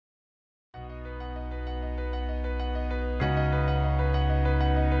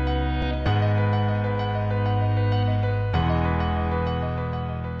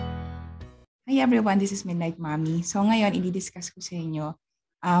everyone, this is Midnight Mommy. So ngayon, i-discuss ko sa inyo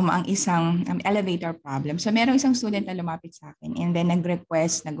ang isang elevator problem. So merong isang student na lumapit sa akin and then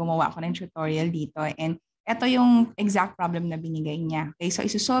nag-request na gumawa ako ng tutorial dito and ito yung exact problem na binigay niya. Okay, so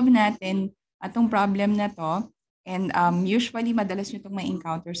isusolve natin itong problem na to and usually madalas nyo itong may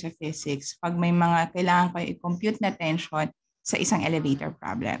encounter sa physics pag may mga kailangan kayo i-compute na tension sa isang elevator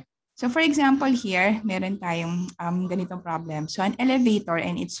problem. So for example here, meron tayong ganitong problem. So an elevator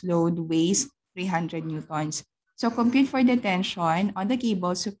and its load weighs 300 newtons. So compute for the tension on the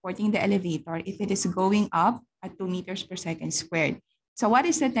cable supporting the elevator if it is going up at 2 meters per second squared. So what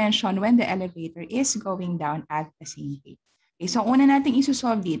is the tension when the elevator is going down at the same rate? Okay, so una nating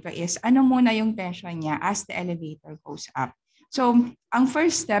isusolve dito is ano muna yung tension niya as the elevator goes up. So ang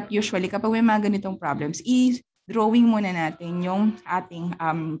first step usually kapag may mga ganitong problems is drawing muna natin yung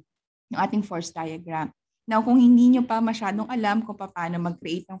ating force diagram. Now, kung hindi nyo pa masyadong alam kung paano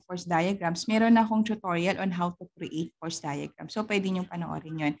mag-create ng force diagrams, meron akong tutorial on how to create force diagrams. So, pwede nyo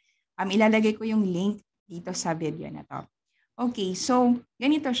panoorin yun. Ilalagay ko yung link dito sa video na to. Okay, so,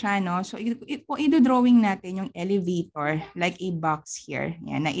 ganito siya, no? So, kung i-drawing natin yung elevator, like a box here,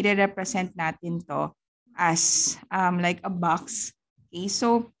 yan, na i-represent natin to as like a box. Okay,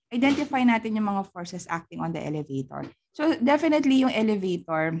 so, identify natin yung mga forces acting on the elevator. So, definitely yung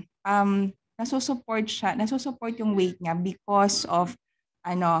elevator, nasusupport yung weight niya because of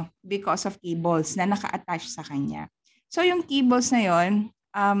cables na naka-attach sa kanya. So yung cables na yon,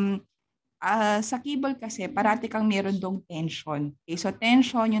 sa cable kasi parati kang meron dong tension. Okay, so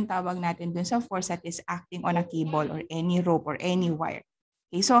tension yung tawag natin dun sa force that is acting on a cable or any rope or any wire.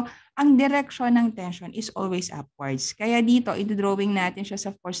 Okay, so ang direction ng tension is always upwards. Kaya dito, i-drawing natin siya sa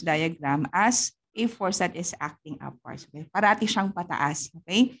force diagram as a force that is acting upwards. Okay? Parati siyang pataas.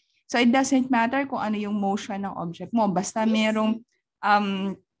 Okay? So it doesn't matter kung ano yung motion ng object mo. Basta merong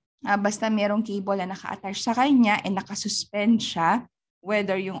cable na naka-attach sa kanya and nakasuspend siya,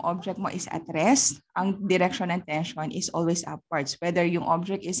 whether yung object mo is at rest, ang direction ng tension is always upwards. Whether yung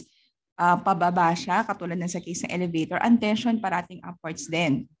object is pababa siya, katulad ng sa case ng elevator, ang tension parating upwards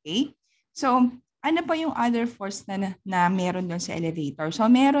din. Okay? So, ano pa yung other force na meron doon sa elevator? So,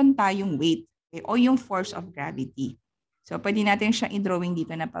 meron tayong weight, okay, o yung force of gravity. So, pwede natin siyang i-drawing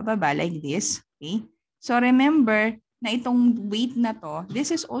dito na pababa like this. Okay? So, remember na itong weight na to, this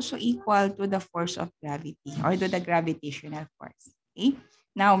is also equal to the force of gravity or to the gravitational force. Okay?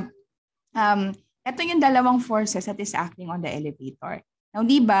 Now, ito yung dalawang forces that is acting on the elevator. Now,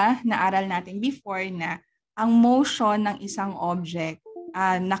 di ba, naaral natin before na ang motion ng isang object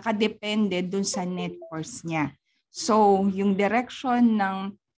nakadepende dun sa net force niya. So, yung direction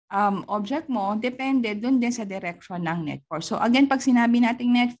ng object mo, depende dun din sa direction ng net force. So again, pag sinabi nating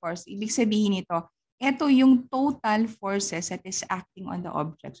net force, ibig sabihin nito, ito yung total forces that is acting on the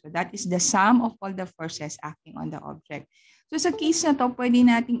object. So that is the sum of all the forces acting on the object. So sa case na to, pwede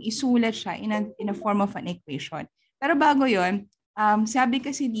nating isulat siya in a form of an equation. Pero bago yon, sabi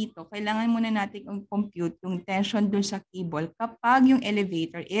kasi dito, kailangan muna natin compute yung tension dun sa cable kapag yung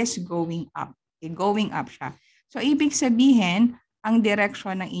elevator is going up. Okay, going up siya. So ibig sabihin, ang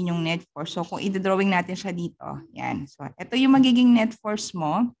direction ng inyong net force. So, kung i-drawing natin siya dito, yan. So, ito yung magiging net force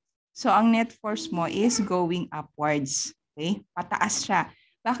mo. So, ang net force mo is going upwards. Okay? Pataas siya.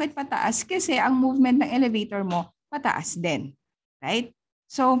 Bakit pataas? Kasi ang movement ng elevator mo, pataas din. Right?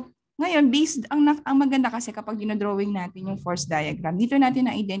 So, ngayon, ang maganda kasi kapag dinodrawing natin yung force diagram, dito natin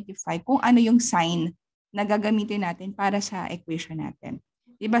na-identify kung ano yung sign na gagamitin natin para sa equation natin.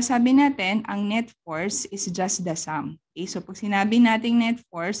 Diba sabi natin, ang net force is just the sum. Okay, so pag sinabi nating net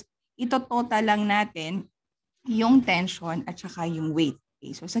force, ito total lang natin yung tension at saka yung weight.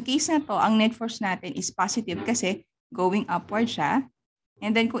 Okay, so sa case na to, ang net force natin is positive kasi going upward siya.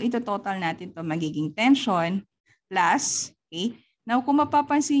 And then kung ito total natin to magiging tension plus, okay, now kung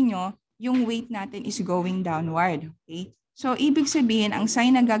mapapansin nyo, yung weight natin is going downward. Okay, so ibig sabihin, ang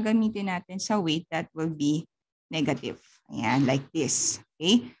sign na gagamitin natin sa weight, that will be negative. Ayan, like this.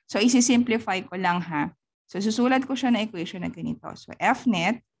 Okay? So, isi-simplify ko lang ha. So, susulat ko siya na equation na ganito. So, F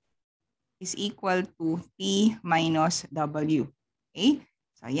net is equal to T minus W. Okay?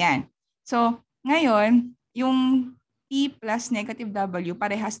 So, ayan. So, ngayon, yung T plus negative W,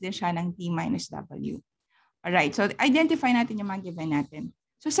 parehas din siya ng T minus W. Alright. So, identify natin yung mga given natin.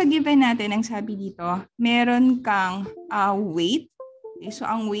 So, sa given natin, ang sabi dito, meron kang weight. Okay, so,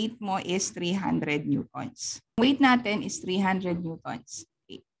 ang weight mo is 300 newtons. Weight natin is 300 newtons.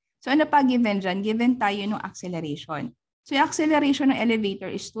 Okay. So, ano pa given dyan? Given tayo ng acceleration. So, yung acceleration ng elevator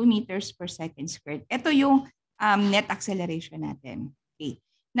is 2 meters per second squared. Ito yung net acceleration natin. Okay.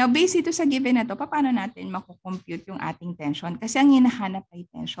 Now, based ito sa given na to, paano natin makukompute yung ating tension? Kasi ang hinahanap ay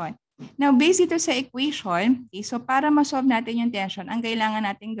tension. Now, based ito sa equation, okay, so para ma-solve natin yung tension, ang kailangan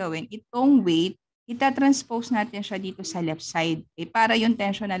natin gawin, itong weight, itatranspose natin siya dito sa left side. Okay, para yung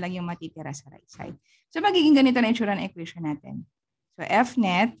tension na lang yung matitira sa right side. So, magiging ganito na yung tsura ng equation natin. So, F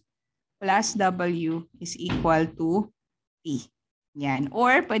net plus W is equal to P. Yan.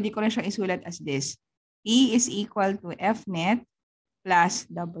 Or, pwede ko rin siyang isulat as this. P is equal to F net plus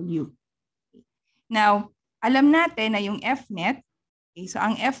W. Now, alam natin na yung F net, okay, so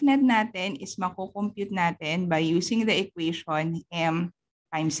ang F net natin is makukompute natin by using the equation M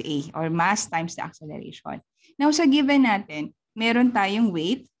times A or mass times the acceleration. Now, sa given natin, meron tayong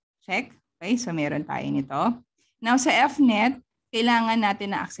weight, check, okay, so meron tayo nito. Now, sa F net, kailangan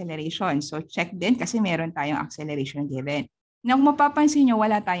natin na acceleration. So, check din kasi meron tayong acceleration given. Now, kung mapapansin nyo,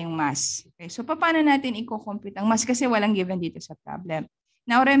 wala tayong mass. Okay, so, paano natin i-compute ang mass kasi walang given dito sa problem.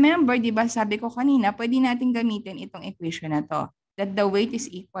 Now, remember, di ba sabi ko kanina, pwede natin gamitin itong equation na to, that the weight is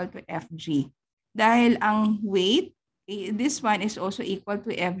equal to Fg. Dahil ang weight, this one is also equal to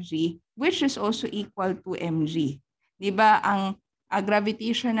Fg, which is also equal to mg. Di ba, ang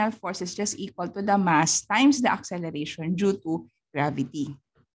gravitational force is just equal to the mass times the acceleration due to gravity.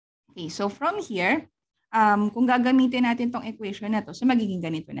 Okay, so from here, kung gagamitin natin tong equation na to, so magiging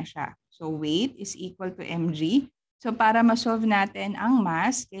ganito na siya. So weight is equal to mg. So para ma-solve natin ang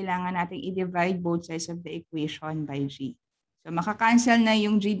mass, kailangan natin i-divide both sides of the equation by g. So makakancel na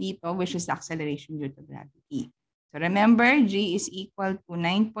yung g dito, which is the acceleration due to gravity. So remember, g is equal to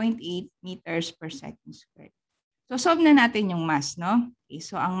 9.8 meters per second squared. So solve na natin yung mass, no? Okay,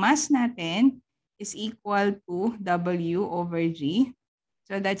 so ang mass natin is equal to W over g.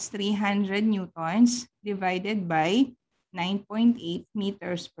 So that's 300 newtons divided by 9.8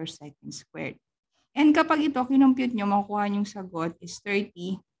 meters per second squared. And kapag ito kinumpute nyo, makukuha nyong sagot is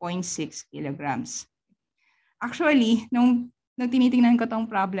 30.6 kilograms. Actually, nung tinitingnan ko tong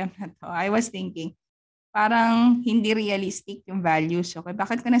problem na to, I was thinking, parang hindi realistic yung values. Okay,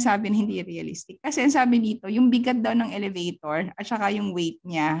 bakit ko nasabi na hindi realistic? Kasi sabi dito, yung bigat daw ng elevator at saka yung weight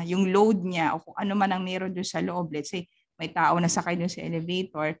niya, yung load niya o kung ano man ang meron doon sa loob, let's say may tao na sakay doon sa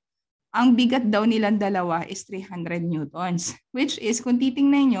elevator, ang bigat daw nilang dalawa is 300 newtons. Which is, kung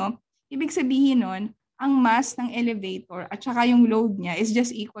titingnan nyo, ibig sabihin nun, ang mass ng elevator at saka yung load niya is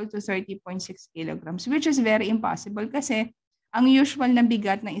just equal to 30.6 kilograms, which is very impossible kasi ang usual na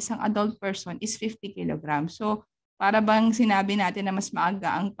bigat ng isang adult person is 50 kilograms. So, para bang sinabi natin na mas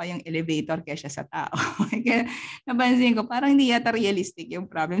maagaan pa yung elevator kaysa sa tao. Kaya napansin ko, parang hindi yata realistic yung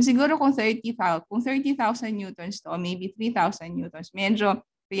problem. Siguro kung 30,000 newtons to, maybe 3,000 newtons, medyo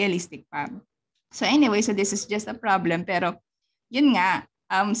realistic pa. So anyway, so this is just a problem. Pero yun nga,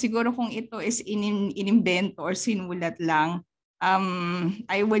 siguro kung ito is inimbento or sinulat lang,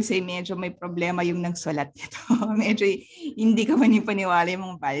 I would say medyo may problema yung nagsulat nito. Medyo hindi ka manipaniwala yung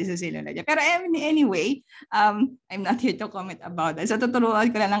mga values sa sinulat niya. Pero anyway, I'm not here to comment about that. So tuturuan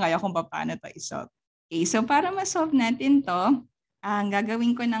ko lang kayo kung paano to isolve. Okay, so para ma-solve natin to, ang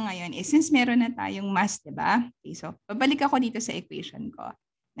gagawin ko na ngayon is since meron na tayong mass, diba? Okay, so babalik ako dito sa equation ko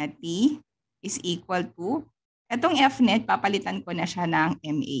na T is equal to, etong F net, papalitan ko na siya ng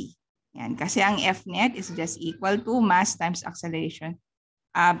MA. Yan, kasi ang F net is just equal to mass times acceleration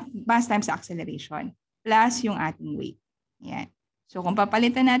plus yung ating weight. Yan. So kung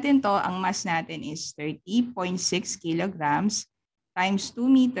papalitan natin to, ang mass natin is 30.6 kilograms times 2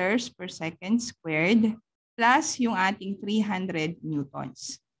 meters per second squared plus yung ating 300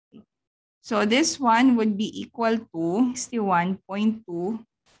 newtons. Okay. So this one would be equal to 61.2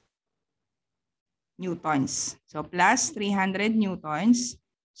 newtons. So plus 300 newtons.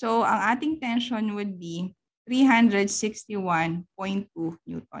 So, ang ating tension would be 361.2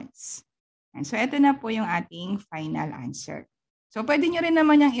 newtons. And so, ito na po yung ating final answer. So, pwede nyo rin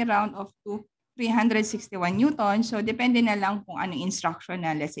naman yung i-round off to 361 newtons. So, depende na lang kung anong instruction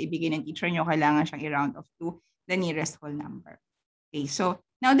na, let's say, ibigay ng teacher nyo, kailangan siyang i-round off to the nearest whole number. Okay, so,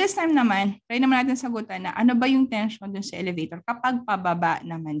 now this time naman, try naman natin sagutan na ano ba yung tension dun sa elevator kapag pababa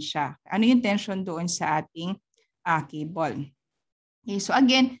naman siya. Ano yung tension doon sa ating cable. Okay, so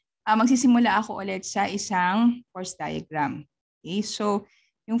again, magsisimula ako ulit sa isang force diagram. Okay, so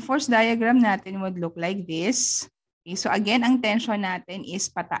yung force diagram natin would look like this. Okay, so again, ang tension natin is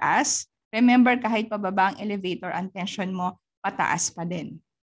pataas. Remember, kahit pababa ang elevator, ang tension mo pataas pa din.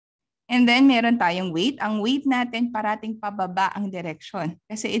 And then meron tayong weight. Ang weight natin parating pababa ang direction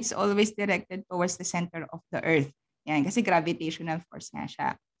kasi it's always directed towards the center of the earth. Yan, kasi gravitational force nga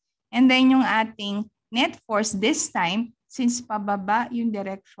siya. And then yung ating net force this time, since pababa yung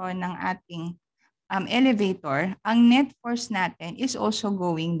direction ng ating elevator, ang net force natin is also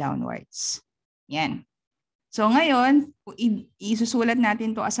going downwards. Yan. So ngayon, isusulat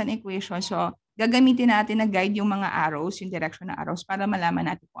natin to as an equation. So gagamitin natin na guide yung mga arrows, yung direction ng arrows para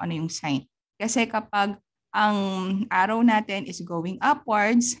malaman natin kung ano yung sign. Kasi kapag ang arrow natin is going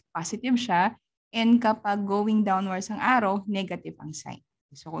upwards, positive siya. And kapag going downwards ang arrow, negative ang sign.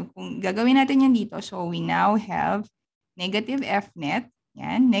 So kung gagawin natin yan dito, so we now have negative F net.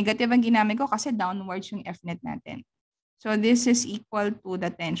 Yan, negative ang ginamit ko kasi downwards yung F net natin. So this is equal to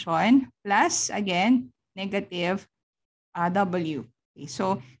the tension plus, again, negative W. Okay,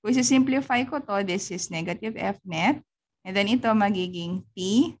 so kung simplify ko to, this is negative F net. And then ito magiging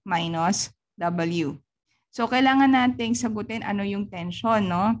P minus W. So kailangan nating sagutin ano yung tension,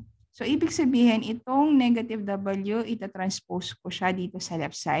 no? So ibig sabihin, itong negative W, ita-transpose ko siya dito sa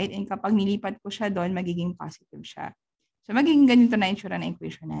left side. And kapag nilipat ko siya doon, magiging positive siya. So magiging ganito na itsura na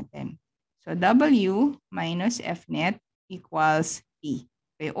equation natin. So W minus F net equals T.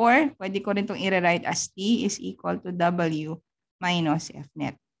 Okay, or pwede ko rin itong i-rewrite as T is equal to W minus F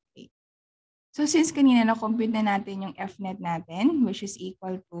net. Okay. So since kanina na-compute na natin yung F net natin, which is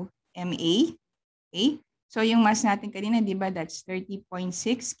equal to MA. Okay. So yung mass natin kanina, di ba, that's 30.6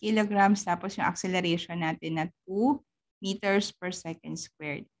 kilograms. Tapos yung acceleration natin na 2 meters per second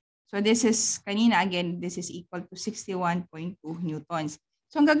squared. So this is, kanina again, this is equal to 61.2 newtons.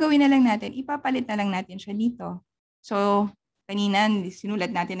 So ang gagawin na lang natin, ipapalit na lang natin siya dito. So kanina,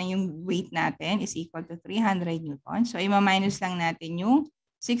 sinulat natin na yung weight natin is equal to 300 newtons. So ima-minus lang natin yung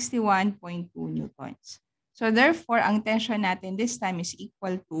 61.2 newtons. So therefore, ang tension natin this time is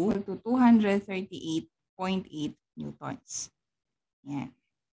equal to 238.8 newtons. Yan.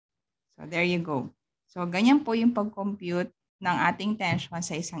 So there you go. So ganyan po yung pag-compute ng ating tension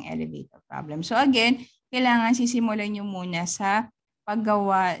sa isang elevator problem. So again, kailangan sisimulan nyo muna sa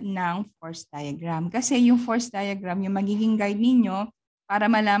paggawa ng force diagram. Kasi yung force diagram, yung magiging guide ninyo para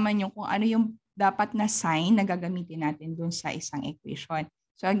malaman nyo kung ano yung dapat na sign na gagamitin natin dun sa isang equation.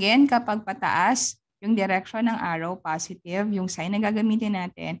 So again, kapag pataas, yung direction ng arrow, positive, yung sign na gagamitin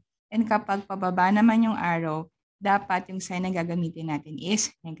natin. And kapag pababa naman yung arrow, dapat yung sign na gagamitin natin is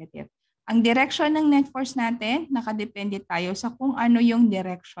negative. Ang direction ng net force natin, nakadepende tayo sa kung ano yung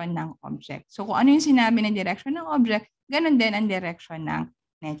direction ng object. So kung ano yung sinabi ng direction ng object, ganun din ang direction ng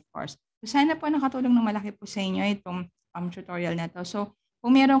net force. So sana po nakatulong ng malaki po sa inyo itong tutorial na to. So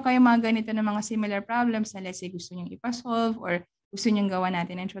kung meron kayong mga ganito na mga similar problems na let's say gusto nyo ipasolve or gusto nyo gawa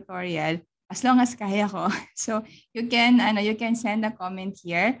natin ng tutorial, as long as kaya ko. So you can send a comment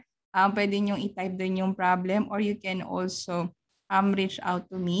here. Pwede nyo i-type doon yung problem or you can also reach out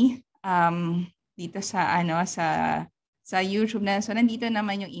to me dito sa sa YouTube na. So nandito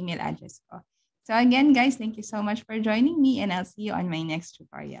naman yung email address ko. So again guys, thank you so much for joining me and I'll see you on my next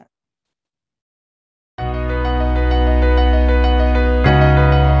tutorial.